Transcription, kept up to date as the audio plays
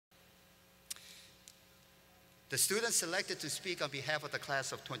The student selected to speak on behalf of the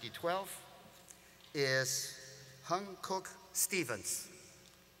class of 2012 is Hung Kook Stevens.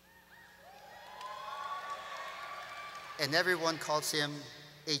 And everyone calls him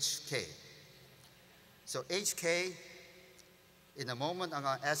HK. So HK, in a moment, I'm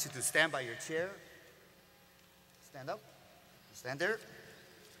going to ask you to stand by your chair. Stand up. Stand there.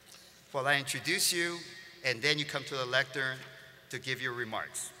 While I introduce you, and then you come to the lectern to give your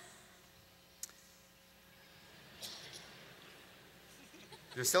remarks.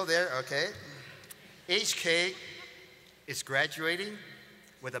 You're still there? Okay. HK is graduating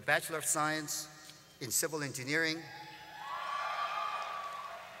with a Bachelor of Science in Civil Engineering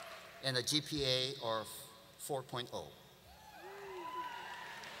and a GPA of 4.0.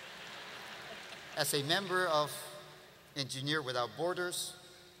 As a member of Engineer Without Borders,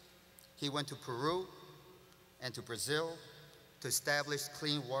 he went to Peru and to Brazil to establish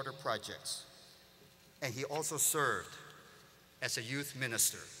clean water projects. And he also served as a youth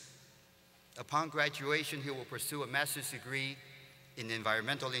minister. Upon graduation, he will pursue a master's degree in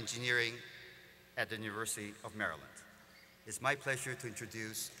environmental engineering at the University of Maryland. It's my pleasure to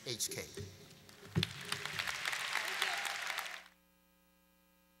introduce HK.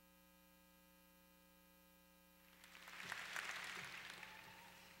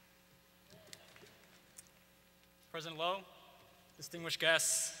 President Loh, distinguished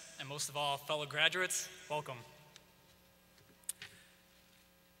guests, and most of all, fellow graduates, welcome.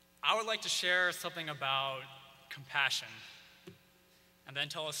 I would like to share something about compassion, and then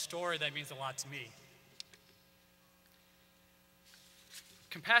tell a story that means a lot to me.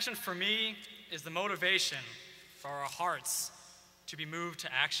 Compassion for me is the motivation for our hearts to be moved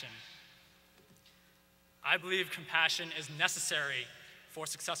to action. I believe compassion is necessary for a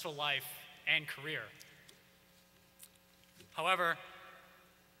successful life and career. However,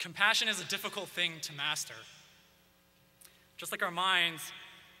 compassion is a difficult thing to master. Just like our minds,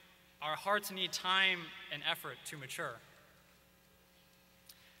 our hearts need time and effort to mature.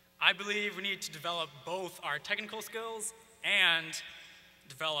 I believe we need to develop both our technical skills and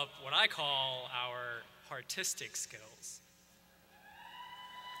develop what I call our artistic skills.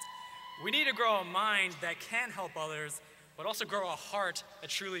 We need to grow a mind that can help others, but also grow a heart that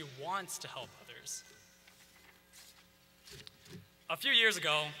truly wants to help others. A few years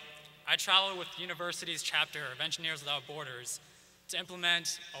ago, I traveled with the university's chapter of Engineers Without Borders to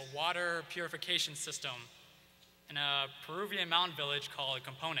implement a water purification system in a Peruvian mountain village called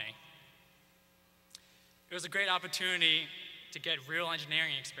Commencement. It was a great opportunity to get real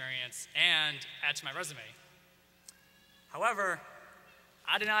engineering experience and add to my resume. However,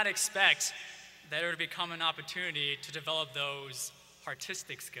 I did not expect that it would become an opportunity to develop those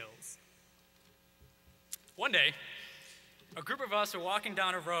artistic skills. One day, a group of us were walking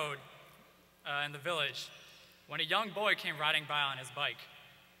down a road in the village when a young boy came riding by on his bike.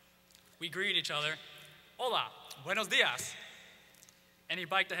 We greeted each other, "Hola, buenos dias," and he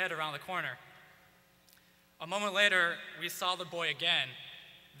biked ahead around the corner. A moment later, we saw the boy again,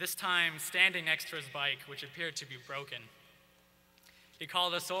 this time standing next to his bike, which appeared to be broken. He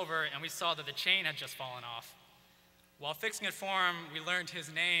called us over, and we saw that the chain had just fallen off. While fixing it for him, we learned his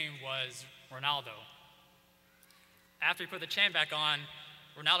name was Ronaldo. After we put the chain back on,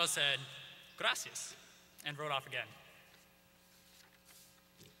 Ronaldo said, "Gracias," and rode off again.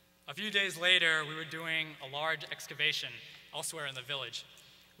 A few days later, we were doing a large excavation elsewhere in the village.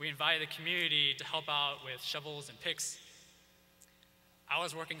 We invited the community to help out with shovels and picks. I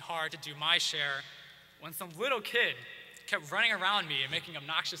was working hard to do my share when some little kid kept running around me and making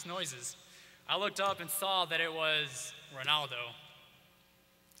obnoxious noises. I looked up and saw that it was Ronaldo.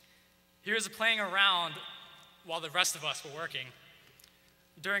 He was playing around while the rest of us were working.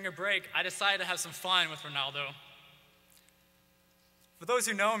 During a break, I decided to have some fun with Ronaldo. For those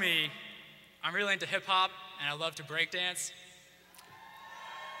who know me, I'm really into hip hop and I love to break dance.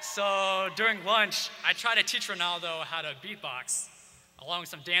 So during lunch, I tried to teach Ronaldo how to beatbox along with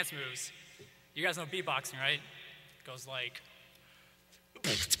some dance moves. You guys know beatboxing, right? It goes like...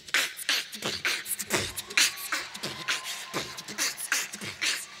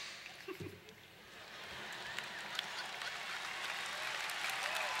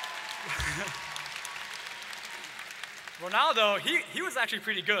 Ronaldo, he was actually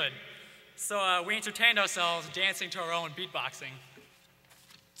pretty good. So we entertained ourselves dancing to our own beatboxing.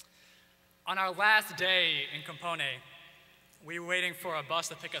 On our last day in Commencement, we were waiting for a bus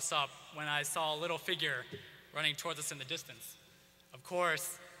to pick us up when I saw a little figure running towards us in the distance. Of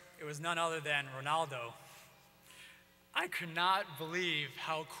course, it was none other than Ronaldo. I could not believe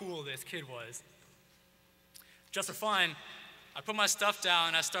how cool this kid was. Just for fun, I put my stuff down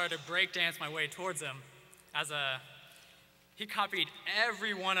and I started to break dance my way towards him. he copied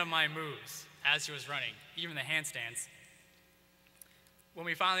every one of my moves as he was running, even the handstands. When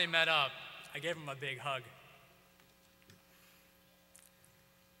we finally met up, I gave him a big hug.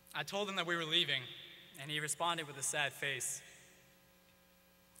 I told him that we were leaving, and he responded with a sad face.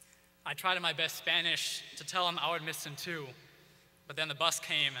 I tried my best Spanish to tell him I would miss him too, but then the bus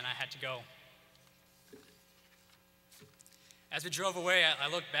came and I had to go. As we drove away, I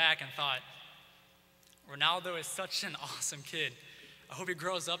looked back and thought, Ronaldo is such an awesome kid. I hope he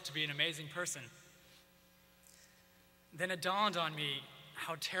grows up to be an amazing person. Then it dawned on me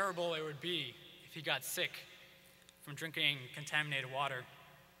how terrible it would be if he got sick from drinking contaminated water.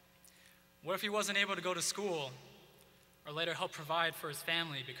 What if he wasn't able to go to school or later help provide for his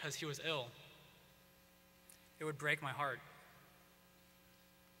family because he was ill? It would break my heart.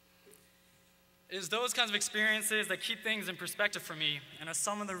 It is those kinds of experiences that keep things in perspective for me and are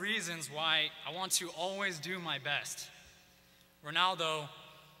some of the reasons why I want to always do my best. Ronaldo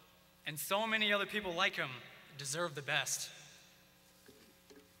and so many other people like him deserve the best.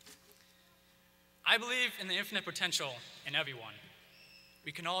 I believe in the infinite potential in everyone.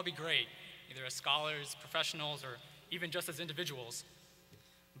 We can all be great, either as scholars, professionals, or even just as individuals.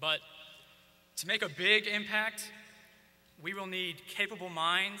 But to make a big impact, we will need capable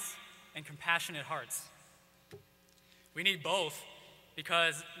minds and compassionate hearts. We need both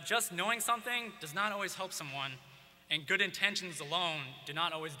because just knowing something does not always help someone, and good intentions alone do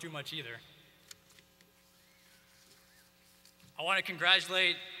not always do much either. I want to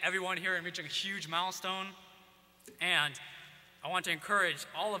congratulate everyone here in reaching a huge milestone, and I want to encourage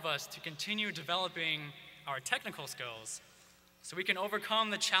all of us to continue developing our technical skills so we can overcome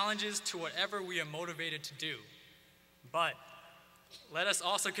the challenges to whatever we are motivated to do. But let us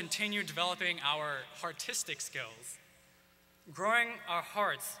also continue developing our artistic skills, growing our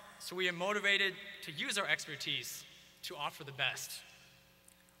hearts so we are motivated to use our expertise to offer the best.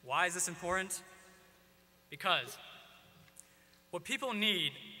 Why is this important? Because what people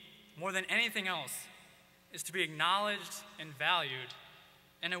need more than anything else is to be acknowledged and valued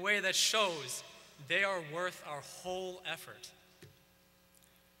in a way that shows they are worth our whole effort.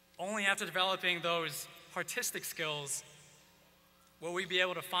 Only after developing those artistic skills will we be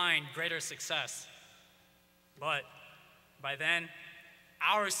able to find greater success. But by then,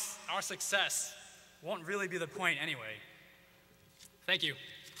 our success won't really be the point anyway. Thank you.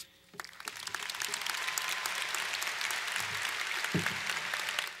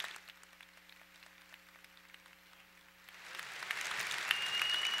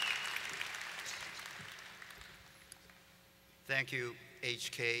 Thank you,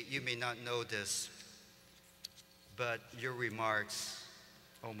 HK. You may not know this, but your remarks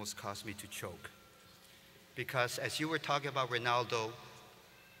almost caused me to choke. Because as you were talking about Ronaldo,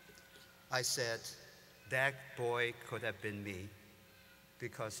 I said, that boy could have been me.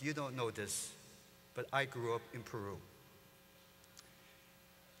 Because you don't know this, but I grew up in Peru.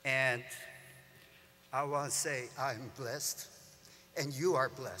 And I want to say I'm blessed, and you are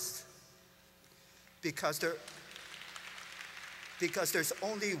blessed. Because there's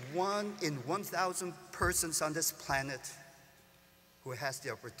only 1 in 1,000 persons on this planet who has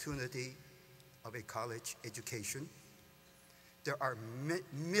the opportunity of a college education. There are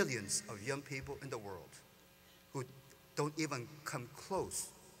millions of young people in the world who don't even come close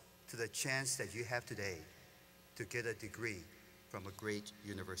to the chance that you have today to get a degree from a great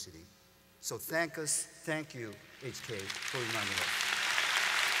university. So thank you, HK, for reminding us.